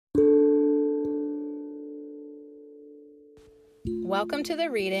Welcome to the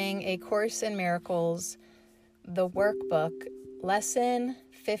reading A Course in Miracles, the workbook, lesson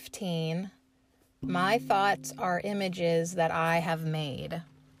 15, My Thoughts Are Images That I Have Made.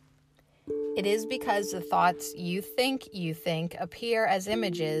 It is because the thoughts you think appear as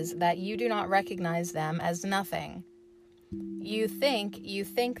images that you do not recognize them as nothing. You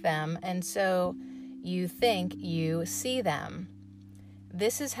think them, and so you think you see them.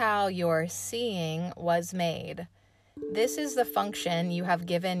 This is how your seeing was made. This is the function you have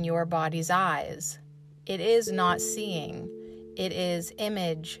given your body's eyes. It is not seeing. It is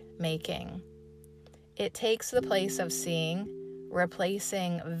image making. It takes the place of seeing,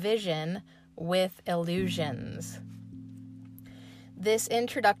 replacing vision with illusions. This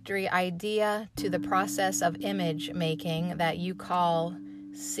introductory idea to the process of image making that you call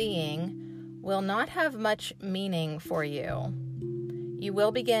seeing will not have much meaning for you. You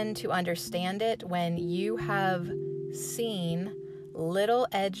will begin to understand it when you have seen little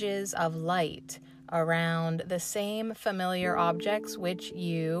edges of light around the same familiar objects which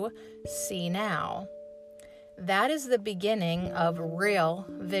you see now. That is the beginning of real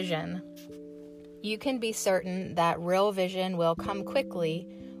vision. You can be certain that real vision will come quickly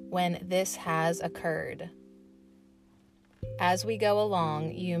when this has occurred. As we go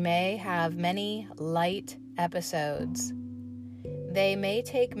along, you may have many light episodes. They may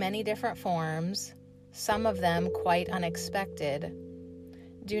take many different forms, some of them quite unexpected.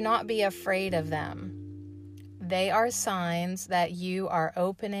 Do not be afraid of them. They are signs that you are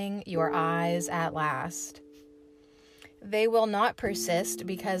opening your eyes at last. They will not persist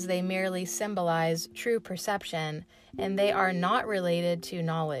because they merely symbolize true perception, and they are not related to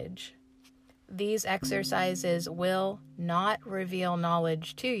knowledge. These exercises will not reveal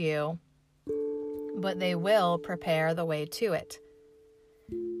knowledge to you, but they will prepare the way to it.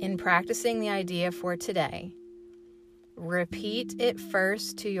 In practicing the idea for today, repeat it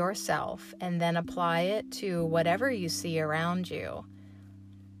first to yourself and then apply it to whatever you see around you.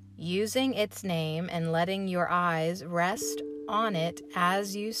 Using its name and letting your eyes rest on it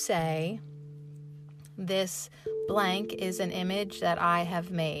as you say, "This blank is an image that I have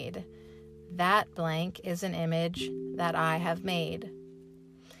made. That blank is an image that I have made."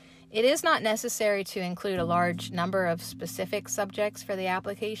 It is not necessary to include a large number of specific subjects for the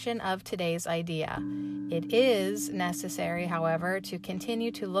application of today's idea. It is necessary, however, to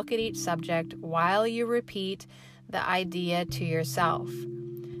continue to look at each subject while you repeat the idea to yourself.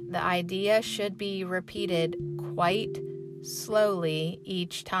 The idea should be repeated quite slowly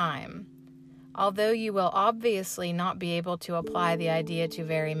each time. Although you will obviously not be able to apply the idea to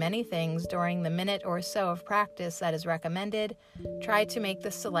very many things during the minute or so of practice that is recommended, try to make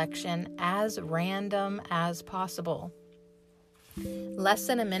the selection as random as possible. Less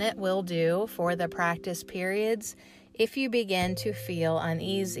than a minute will do for the practice periods if you begin to feel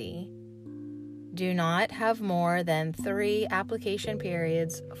uneasy. Do not have more than 3 application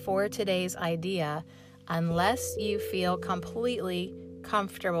periods for today's idea unless you feel completely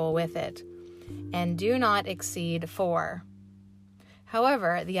comfortable with it, and do not exceed 4.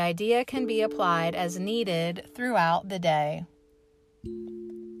 However, the idea can be applied as needed throughout the day.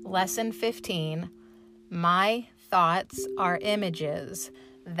 Lesson 15. My thoughts are images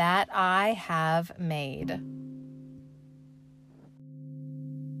that I have made.